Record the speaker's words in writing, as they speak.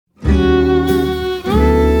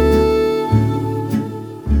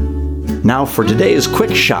Now for today's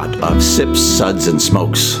quick shot of Sips, Suds, and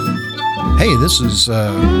Smokes. Hey, this is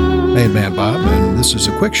Made Man Bob, and this is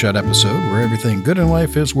a quick shot episode where everything good in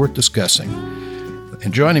life is worth discussing.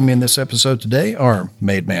 And joining me in this episode today are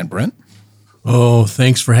Made Man Brent. Oh,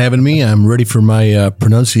 thanks for having me. I'm ready for my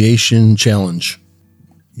pronunciation challenge.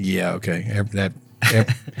 Yeah, okay.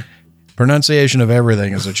 Pronunciation of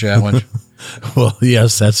everything is a challenge. Well,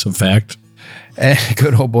 yes, that's a fact. And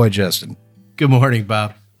good old boy Justin. Good morning,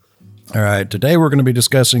 Bob. All right, today we're going to be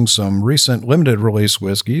discussing some recent limited release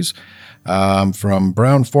whiskeys. From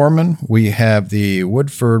Brown-Forman, we have the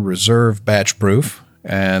Woodford Reserve Batch Proof.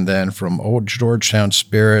 And then from Old Georgetown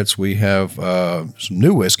Spirits, we have some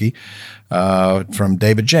new whiskey from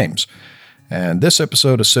David James. And this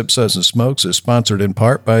episode of Sips, Suds, and Smokes is sponsored in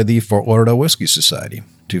part by the Fort Lauderdale Whiskey Society.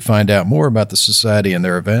 To find out more about the Society and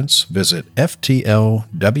their events, visit ftlws.com.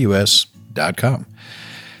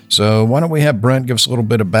 So why don't we have Brent give us a little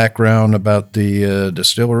bit of background about the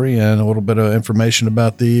distillery and a little bit of information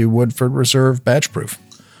about the Woodford Reserve Batch Proof.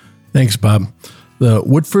 Thanks, Bob. The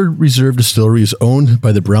Woodford Reserve Distillery is owned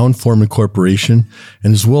by the Brown-Forman Corporation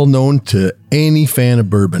and is well known to any fan of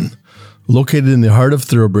bourbon. Located in the heart of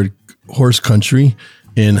thoroughbred horse country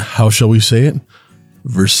in, how shall we say it?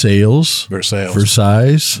 Versailles.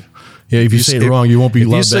 Yeah, if you say it wrong, you won't be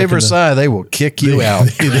allowed back. If you say Versailles, they will kick you out.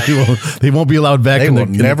 They won't be allowed back in the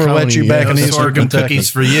They will never let you back in Eastern Kentucky. Cookies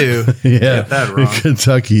for you. Yeah, Get that wrong.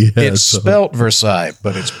 Kentucky. Yeah, It's spelt Versailles,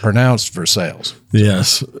 but it's pronounced Versailles.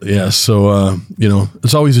 Yes. So,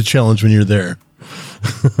 it's always a challenge when you're there.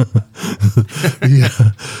 Yeah.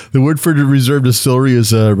 The Woodford Reserve Distillery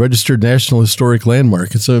is a registered National Historic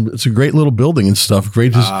Landmark. It's a great little building and stuff.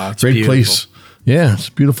 Great place. Yeah, it's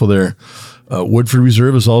beautiful there. Woodford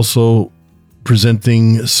Reserve is also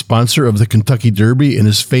presenting sponsor of the Kentucky Derby and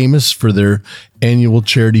is famous for their annual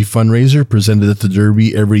charity fundraiser presented at the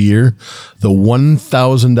Derby every year, the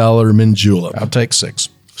 $1,000 mint julep. I'll take six.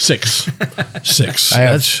 Six. I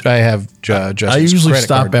have Justin's I usually credit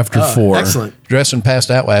stop card. after 4. Excellent. Justin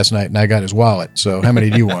passed out last night, and I got his wallet. So how many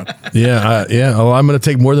do you want? Yeah. Oh, I'm going to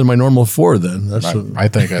take more than my normal 4 then. I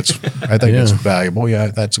think it's valuable. Yeah,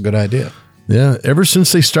 that's a good idea. Yeah. Ever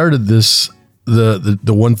since they started this, the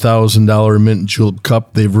 $1,000 mint julep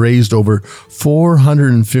cup, they've raised over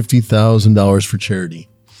 $450,000 for charity.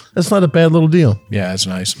 That's not a bad little deal. Yeah, that's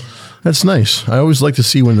nice. That's nice. I always like to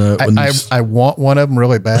see when I want one of them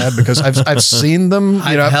really bad because I've seen them.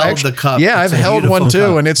 I've held the cup. Yeah, It's I've a held one beautiful too,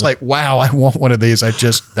 cup. and it's like, wow, I want one of these. I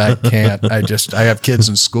can't. I have kids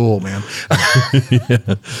in school, man.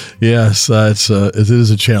 Yes, it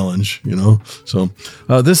is a challenge, So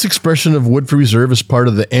this expression of Woodford Reserve is part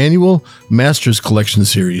of the annual Masters Collection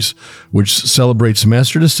series, which celebrates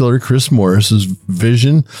Master Distiller Chris Morris's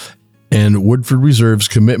vision and Woodford Reserve's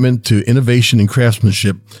commitment to innovation and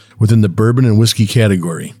craftsmanship within the bourbon and whiskey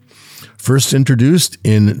category. First introduced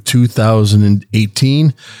in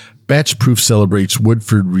 2018, Batch Proof celebrates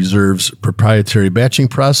Woodford Reserve's proprietary batching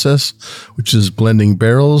process, which is blending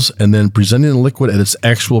barrels and then presenting the liquid at its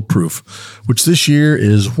actual proof, which this year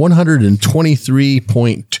is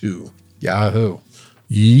 123.2. Yahoo!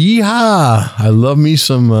 Yeah, I love me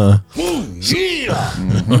some.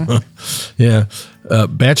 Yeah.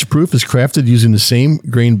 Batch Proof is crafted using the same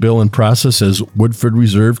grain bill and process as Woodford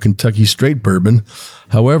Reserve Kentucky Straight Bourbon.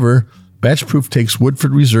 However, Batch Proof takes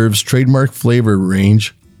Woodford Reserve's trademark flavor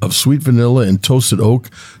range of sweet vanilla and toasted oak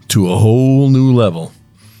to a whole new level,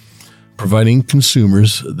 providing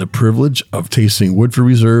consumers the privilege of tasting Woodford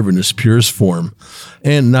Reserve in its purest form,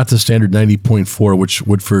 and not the standard 90.4, which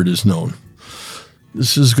Woodford is known.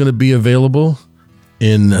 This is going to be available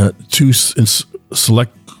in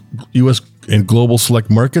select U.S. and global select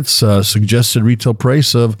markets. Suggested retail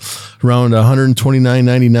price of around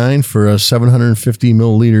 $129.99 for a 750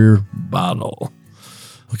 milliliter bottle.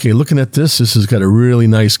 Okay, looking at this has got a really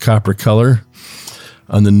nice copper color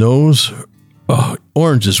on the nose. Oh,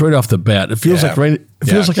 oranges right off the bat. It feels like I'm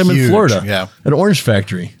in Florida. Yeah, an orange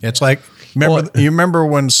factory. It's like. You remember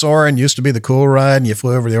when Soarin' used to be the cool ride and you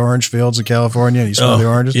flew over the orange fields of California and you smelled the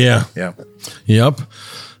oranges? Yeah. Yep.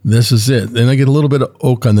 This is it. Then I get a little bit of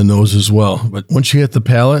oak on the nose as well. But once you hit the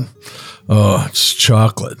palate, it's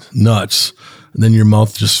chocolate, nuts. And then your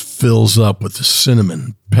mouth just fills up with the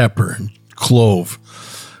cinnamon, pepper, and clove.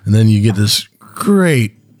 And then you get this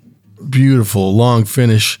great, beautiful, long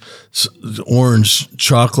finish, orange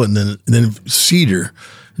chocolate, and then cedar.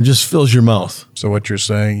 It just fills your mouth. So what you're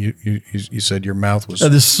saying, you said your mouth was...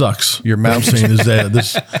 this sucks. Your mouth saying is that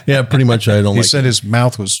this... Yeah, pretty much I don't He said his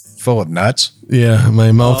mouth was full of nuts? Yeah,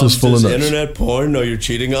 my mouth is full of nuts. Internet porn? No, you're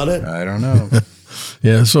cheating on it? I don't know.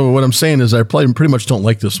 Yeah, so what I'm saying is I pretty much don't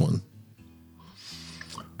like this one.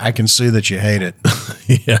 I can see that you hate it.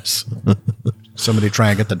 Yes. Somebody try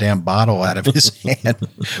and get the damn bottle out of his hand.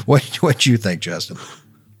 What you think, Justin?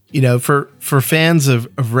 For fans of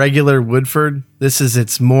regular Woodford, this is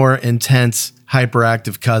its more intense,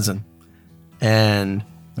 hyperactive cousin. And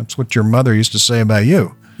That's what your mother used to say about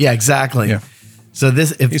you. yeah, exactly. Yeah. So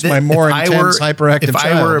He's my more intense, hyperactive If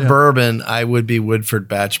I child, were a yeah. bourbon, I would be Woodford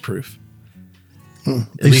batch proof. At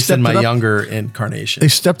They least stepped in my it up. younger incarnation. They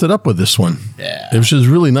stepped it up with this one. Yeah. It was just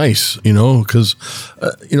really nice, because,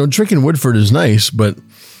 drinking Woodford is nice, but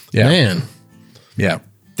Yeah. man, Yeah.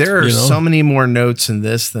 There are you know? so many more notes in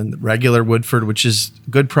this than regular Woodford, which is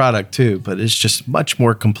good product too, but it's just much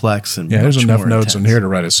more complex and Yeah, there's much enough more notes in intense. here to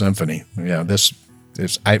write a symphony. Yeah, this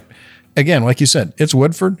is again, like you said, it's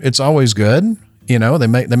Woodford. It's always good. They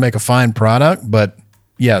make a fine product, but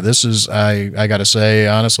yeah, this is I got to say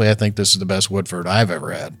honestly, I think this is the best Woodford I've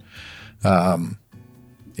ever had.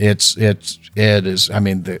 It is. I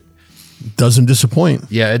mean, doesn't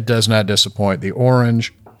disappoint. it does not disappoint. The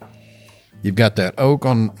orange. You've got that oak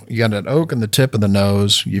in the tip of the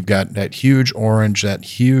nose. You've got that huge orange, that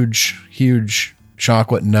huge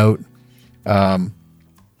chocolate note.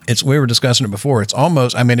 We were discussing it before. It's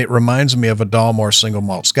almost, it reminds me of a Dalmore single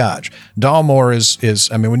malt scotch. Dalmore is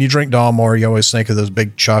when you drink Dalmore, you always think of those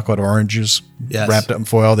big chocolate oranges Yes. wrapped up in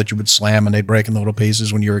foil that you would slam and they'd break in little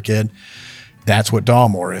pieces when you were a kid. That's what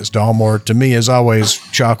Dalmore is. Dalmore to me is always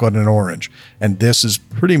chocolate and orange. And this is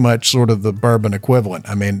pretty much sort of the bourbon equivalent.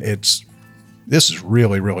 This is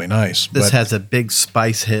really, really nice. This but has a big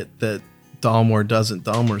spice hit that Dalmore doesn't.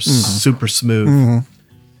 Dalmore's super smooth.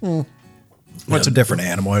 it's a different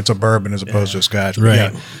animal. It's a bourbon as opposed to a scotch. But Right.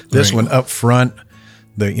 yeah, this Right. one up front,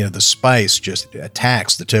 the spice just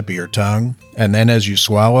attacks the tip of your tongue, and then as you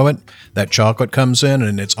swallow it, that chocolate comes in,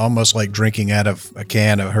 and it's almost like drinking out of a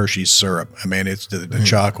can of Hershey's syrup. It's the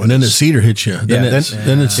chocolate. And then the is- cedar hits you. Then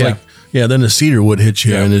the cedar would hit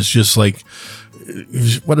you, and it's just like,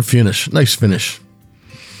 what a finish! Nice finish.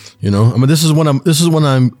 This is when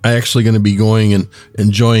I'm actually going to be going and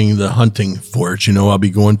enjoying the hunting for it. I'll be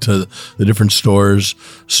going to the different stores,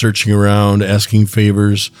 searching around, asking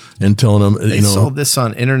favors, and telling them. They sold this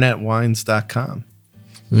on internetwines.com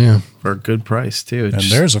Yeah, for a good price too. and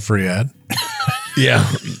there's a free ad.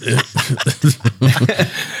 yeah.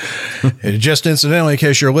 Just incidentally, in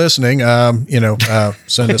case you're listening,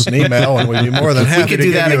 send us an email, and we'd be more than happy could to do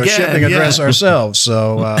give that you a again, shipping address yeah. ourselves.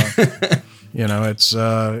 So, it's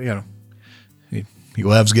he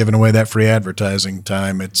loves giving away that free advertising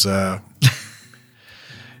time. It's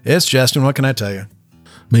Justin. What can I tell you?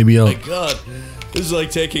 Maybe I'll. God, this is like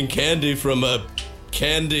taking candy from a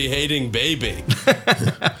candy-hating baby.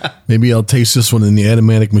 Maybe I'll taste this one in the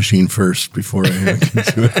automatic machine first before I get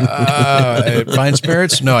to it. Fine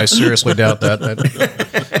spirits? No, I seriously doubt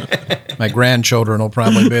that. My grandchildren will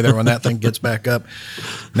probably be there when that thing gets back up.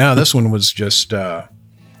 No, this one was just, this all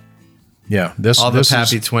the this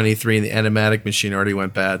Pappy is, 23 in the animatic machine already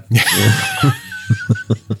went bad.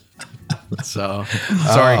 So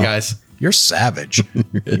sorry, guys. You're savage.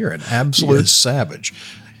 You're an absolute savage.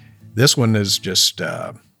 This one is just,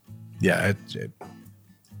 the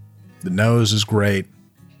nose is great.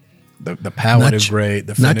 The palate is great.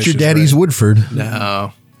 The finish Not your is daddy's great. Woodford.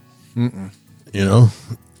 No.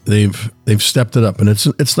 They've stepped it up, and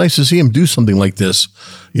it's nice to see him do something like this.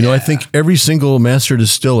 I think every single master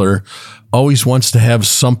distiller always wants to have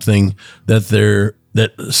something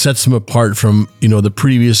that sets them apart from the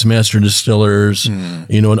previous master distillers,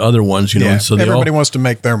 and other ones. Yeah. And so Everybody wants to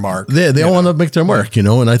make their mark. they all want to make their mark.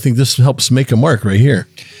 And I think this helps make a mark right here.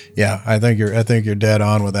 Yeah, I think you're dead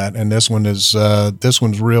on with that. And this one's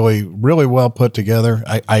really, really well put together.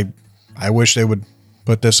 I wish they would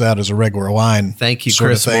put this out as a regular line. Thank you, sort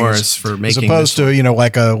of Chris thing, Morris, for making as opposed to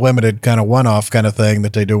like a limited kind of one-off kind of thing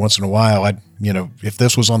that they do once in a while. If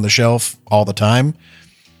this was on the shelf all the time,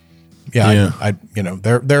 there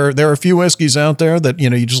are a few whiskeys out there that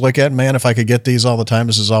you just look at, man, if I could get these all the time,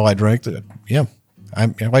 this is all I drink. Yeah.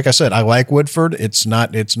 Like I said, I like Woodford. It's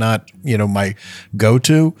not my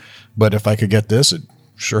go-to, but if I could get this, it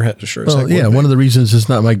sure would be. One of the reasons it's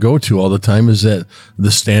not my go-to all the time is that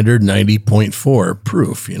the standard 90.4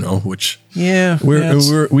 proof, which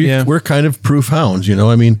we're kind of proof hounds,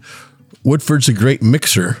 Woodford's a great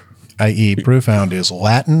mixer. i.e. proof hound is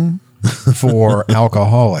Latin for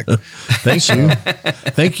alcoholic. Thank you.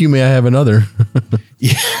 Thank you. May I have another?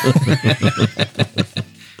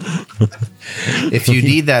 If you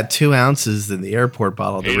need that 2 ounces in the airport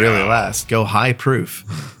bottle to really last, go high proof.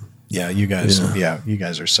 Yeah, you guys. Yeah, you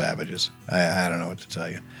guys are savages. I don't know what to tell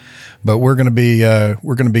you, but we're gonna be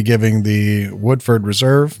giving the Woodford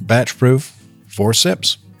Reserve batch proof 4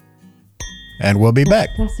 sips, and we'll be back.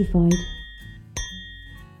 Classified.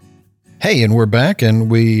 Hey, and we're back,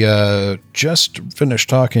 and we just finished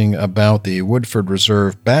talking about the Woodford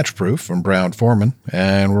Reserve Batch Proof from Brown Forman,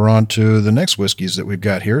 and we're on to the next whiskeys that we've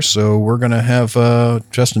got here. So we're going to have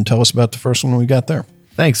Justin tell us about the first one we got there.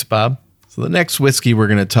 Thanks, Bob. So the next whiskey we're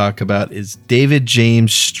going to talk about is David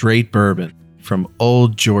James Straight Bourbon from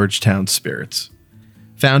Old Georgetown Spirits.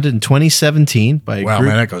 Founded in 2017 by a Wow, group.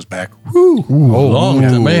 man, that goes back. Woo.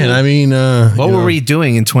 Man, I mean, What were we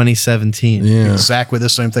doing in 2017? Yeah. Exactly the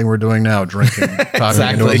same thing we're doing now, drinking, talking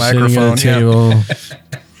Exactly. into a microphone. Sitting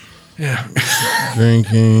at a table,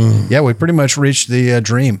 drinking. Yeah, we pretty much reached the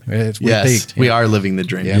dream. We Yes, peaked. we are living the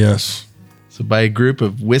dream. Yes. So by a group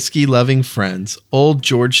of whiskey-loving friends, Old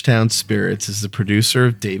Georgetown Spirits is the producer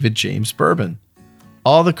of David James Bourbon.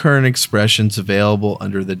 All the current expressions available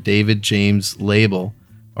under the David James label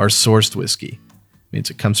are sourced whiskey. Means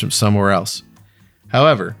it comes from somewhere else.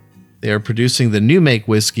 However, they are producing the new make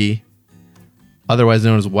whiskey, otherwise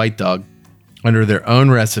known as White Dog, under their own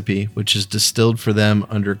recipe, which is distilled for them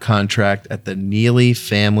under contract at the Neely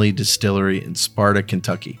Family Distillery in Sparta,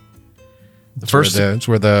 Kentucky. It's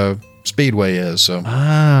where the Speedway is. So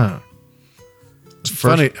It's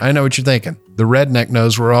funny. I know what you're thinking. The redneck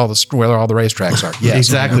knows where all the racetracks are. Yes,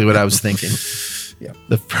 exactly what I was thinking. Yeah.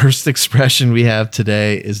 The first expression we have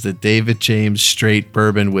today is the David James Straight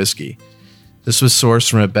Bourbon Whiskey. This was sourced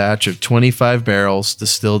from a batch of 25 barrels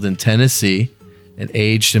distilled in Tennessee and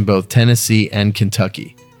aged in both Tennessee and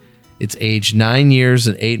Kentucky. It's aged 9 years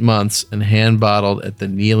and 8 months and hand bottled at the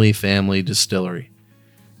Neely Family Distillery.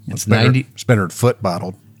 It's 90. It's better than foot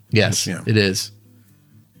bottled. Yes, Yeah. it is.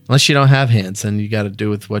 Unless you don't have hands, then you got to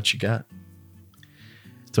do with what you got.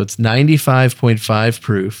 So it's 95.5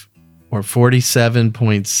 proof or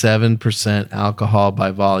 47.7% alcohol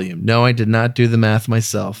by volume. No, I did not do the math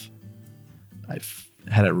myself. I've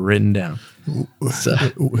had it written down. So,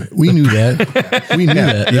 We knew that. We knew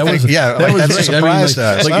that. That was that's a surprise to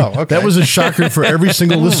us. Oh, okay. That was a shocker for every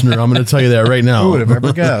single listener. I'm going to tell you that right now. Who would have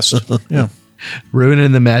ever guessed? Yeah.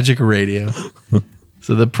 ruining the magic of radio.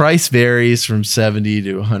 So the price varies from $70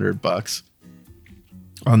 to $100.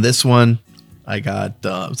 On this one, I got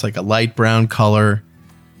it's like a light brown color.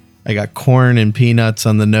 I got corn and peanuts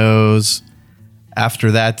on the nose.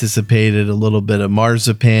 After that dissipated, a little bit of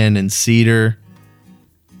marzipan and cedar.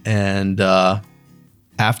 And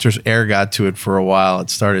after air got to it for a while, it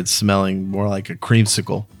started smelling more like a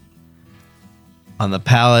creamsicle. On the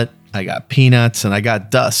palate, I got peanuts and I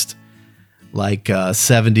got dust. Like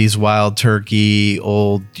 70s wild turkey,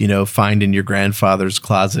 old, find in your grandfather's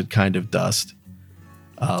closet kind of dust.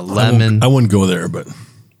 Lemon. I wouldn't go there, but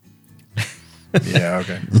Yeah,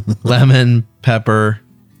 okay. Lemon, pepper,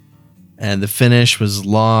 and the finish was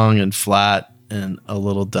long and flat and a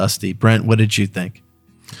little dusty. Brent, what did you think?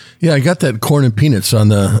 yeah, I got that corn and peanuts on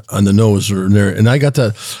the nose or there, and I got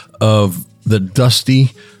that of the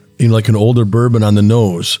dusty, like an older bourbon on the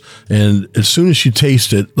nose. And as soon as you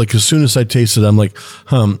taste it, like as soon as I taste it, I'm like,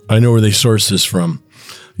 I know where they source this from.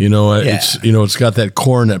 It's got that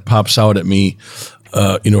corn that pops out at me,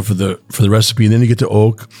 for the recipe. And then you get the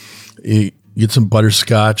oak, you get some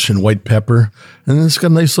butterscotch and white pepper, and then it's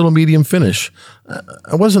got a nice little medium finish.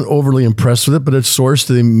 I wasn't overly impressed with it, but it's sourced.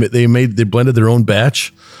 They blended their own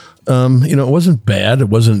batch. It wasn't bad. It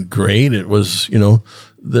wasn't great. It was,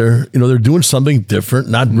 they're doing something different,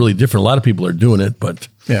 not really different. A lot of people are doing it, but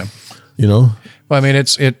Yeah. Well, I mean,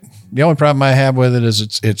 the only problem I have with it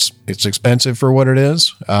is it's expensive for what it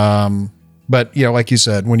is. But like you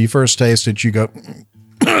said, when you first taste it, you go,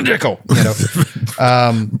 Dickel,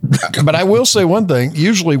 but I will say one thing.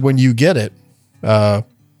 Usually when you get it,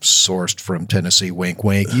 sourced from Tennessee, wink,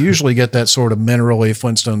 wink, you usually get that sort of minerally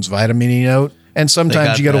Flintstones vitamin-y note. And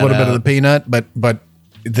sometimes you get a little bit of the peanut, but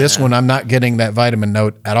this one, I'm not getting that vitamin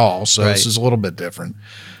note at all. So This is a little bit different.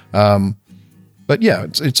 But yeah,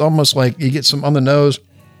 it's almost like you get some on the nose.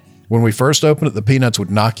 When we first opened it, the peanuts would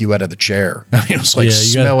knock you out of the chair. I mean, it was like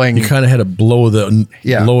smelling. You kind of had to blow it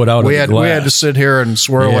out we of had, the glass. We had to sit here and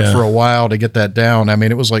swirl it for a while to get that down. I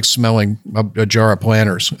mean, it was like smelling a jar of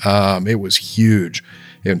Planters. It was huge.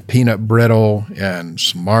 And peanut brittle and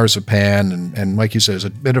some marzipan and like you said, it's a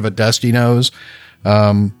bit of a dusty nose.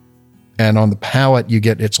 And on the palate,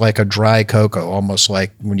 it's like a dry cocoa, almost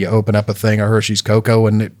like when you open up a thing of Hershey's cocoa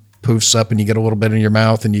and it poofs up and you get a little bit in your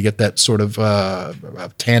mouth and you get that sort of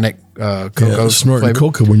tannic cocoa. Snorting flavor.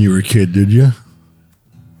 cocoa when you were a kid, did you?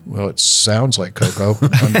 Well, it sounds like cocoa.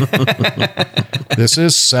 This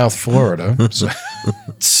is South Florida. So.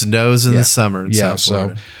 It snows in the summer in South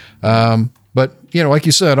Florida. But, like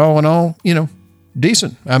you said, all in all,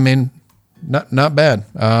 decent. I mean, not bad.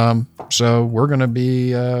 So we're going to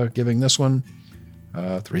be giving this one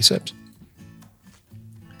 3 sips.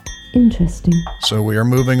 Interesting. So we are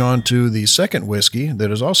moving on to the second whiskey that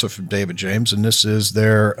is also from David James, and this is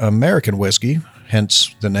their American whiskey,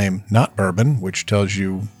 hence the name not bourbon, which tells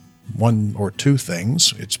you one or two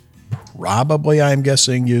things. It's probably, I'm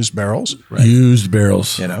guessing, used barrels. Right. Used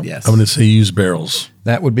barrels. Yes. I'm going to say used barrels.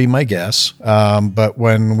 That would be my guess. But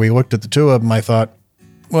when we looked at the two of them, I thought,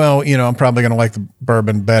 well, I'm probably going to like the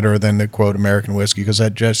bourbon better than the quote American whiskey, because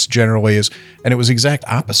that just generally is, and it was the exact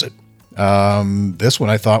opposite. This one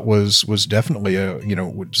I thought was definitely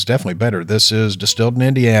was definitely better. This is distilled in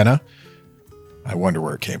Indiana. I wonder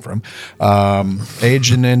where it came from.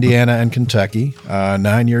 Aged in Indiana and Kentucky,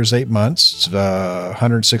 9 years, 8 months. It's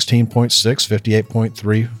 116.6,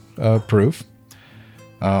 58.3 proof.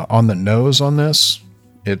 On the nose on this,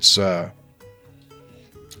 it's like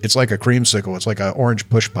a creamsicle. It's like an orange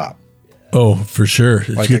push pop. Oh, for sure.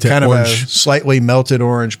 Like You a get that kind of a orange- slightly melted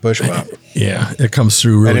orange push pop. Yeah, it comes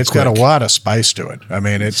through really And it's got a quick. lot of spice to it. I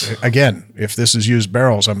mean, it's, again, if this is used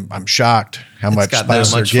barrels, I'm shocked how much got that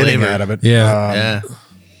spice they're much getting flavor. out of it. Yeah. Yeah.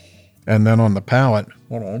 And then on the palate,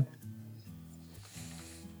 hold on.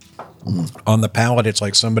 On the palate, it's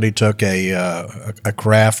like somebody took a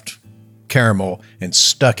craft caramel and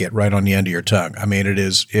stuck it right on the end of your tongue. I mean, it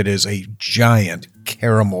is a giant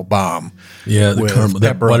caramel bomb. Yeah, the with caramel,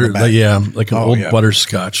 that pepper on the butter, back. like an Oh, old yeah.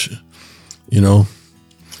 butterscotch,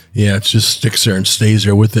 Yeah, it just sticks there and stays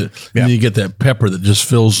there with it. Yeah. And then you get that pepper that just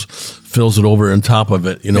fills it over on top of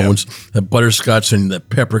it. Yeah. Once that butterscotch and that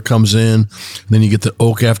pepper comes in, and then you get the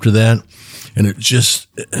oak after that, and it's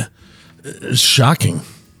shocking.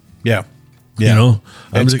 Yeah. Yeah.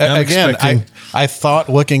 I'm Again, expecting. I thought,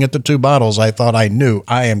 looking at the two bottles, I thought I knew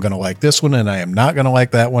I am going to like this one and I am not going to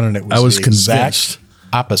like that one. And it was, I was the exact convinced.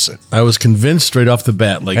 opposite. I was convinced straight off the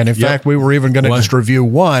bat. Like, And in fact, we were even going to What? just review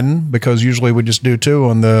one, because usually we just do two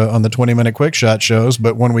on the 20-minute quick shot shows.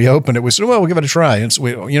 But when we opened it, we said, "Well, we'll give it a try." And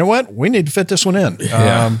so you know what? We need to fit this one in.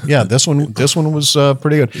 Yeah. This one was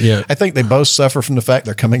pretty good. Yeah. I think they both suffer from the fact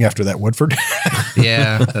they're coming after that Woodford,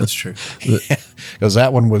 Yeah, that's true. because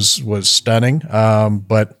that one was stunning.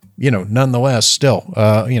 But nonetheless, still,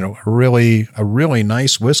 a really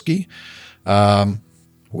nice whiskey.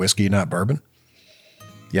 Whiskey, not bourbon.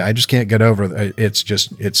 Yeah, I just can't get over it. It's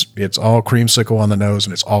all creamsicle on the nose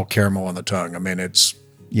and it's all caramel on the tongue. I mean,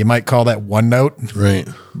 you might call that one note, right.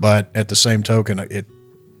 but at the same token,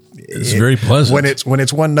 It's very pleasant. when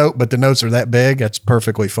it's one note, but the notes are that big, that's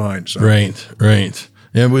perfectly fine. So. Right.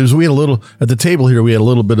 Yeah, we had a little at the table here. We had a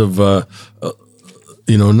little bit of,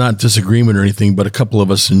 not disagreement or anything, but a couple of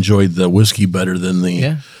us enjoyed the whiskey better than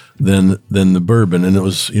the than the bourbon, and it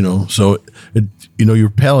was so it your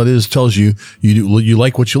palate tells you you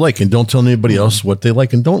like what you like, and don't tell anybody else what they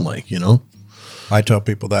like and don't like. I tell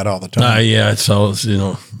people that all the time. Yeah, it's all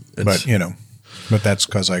But but that's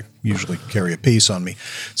because I usually carry a piece on me.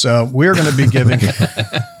 So we're going to be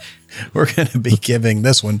giving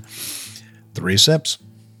this one 3 sips.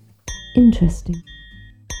 Interesting.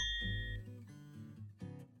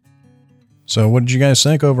 So what did you guys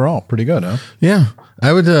think overall? Pretty good, huh? Yeah,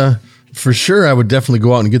 I would for sure. I would definitely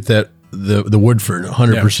go out and get the Woodford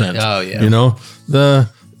 100%. Yeah. Oh, yeah. The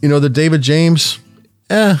David James.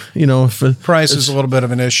 If Price is a little bit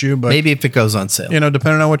of an issue, but Maybe if it goes on sale.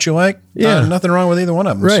 depending on what you like, Yeah. nothing wrong with either one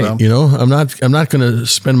of them. right, So. I'm not going to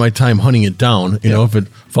spend my time hunting it down. If it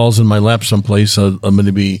falls in my lap someplace, I'm going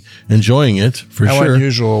to be enjoying it for How sure.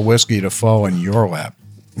 unusual whiskey to fall in your lap.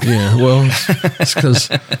 Yeah, well, it's because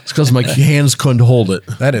my hands couldn't hold it.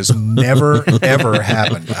 That has never ever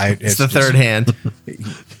happened. It's the third hand.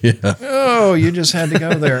 Yeah, Oh, you just had to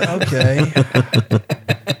go there. Okay.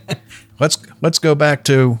 Let's go back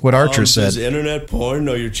to what Archer Does said. internet porn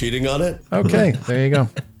know you're cheating on it? Okay, there you go.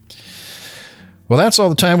 Well, that's all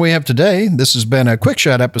the time we have today. This has been a quick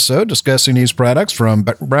shot episode discussing these products from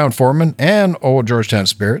Brown Forman and Old Georgetown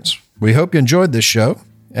Spirits. We hope you enjoyed this show,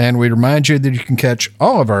 and we remind you that you can catch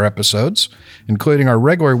all of our episodes, including our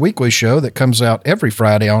regular weekly show that comes out every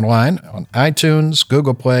Friday online on iTunes,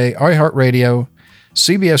 Google Play, iHeartRadio,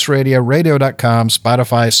 CBS Radio, radio.com,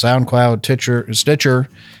 Spotify, SoundCloud, Stitcher,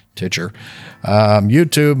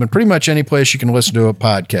 YouTube, and pretty much any place you can listen to a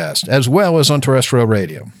podcast, as well as on terrestrial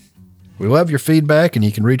radio. We love your feedback, and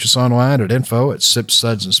you can reach us online at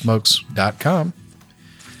info@sipsudsandsmokes.com.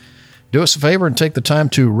 Do us a favor and take the time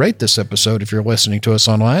to rate this episode if you're listening to us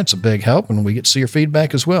online. It's a big help, and we get to see your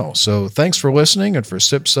feedback as well. So thanks for listening, and for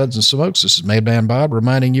Sips, Suds, and Smokes, this is Maidman Bob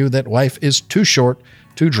reminding you that life is too short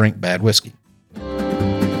to drink bad whiskey.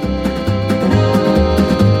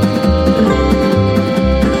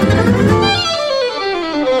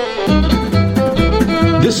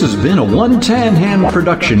 This has been a One Tan Hand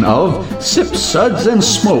production of Sips, Suds, and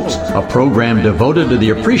Smokes, a program devoted to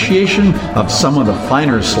the appreciation of some of the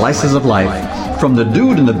finer slices of life. From the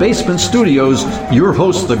Dude in the Basement Studios, your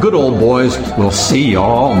hosts, the Good Old Boys, will see you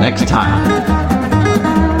all next time.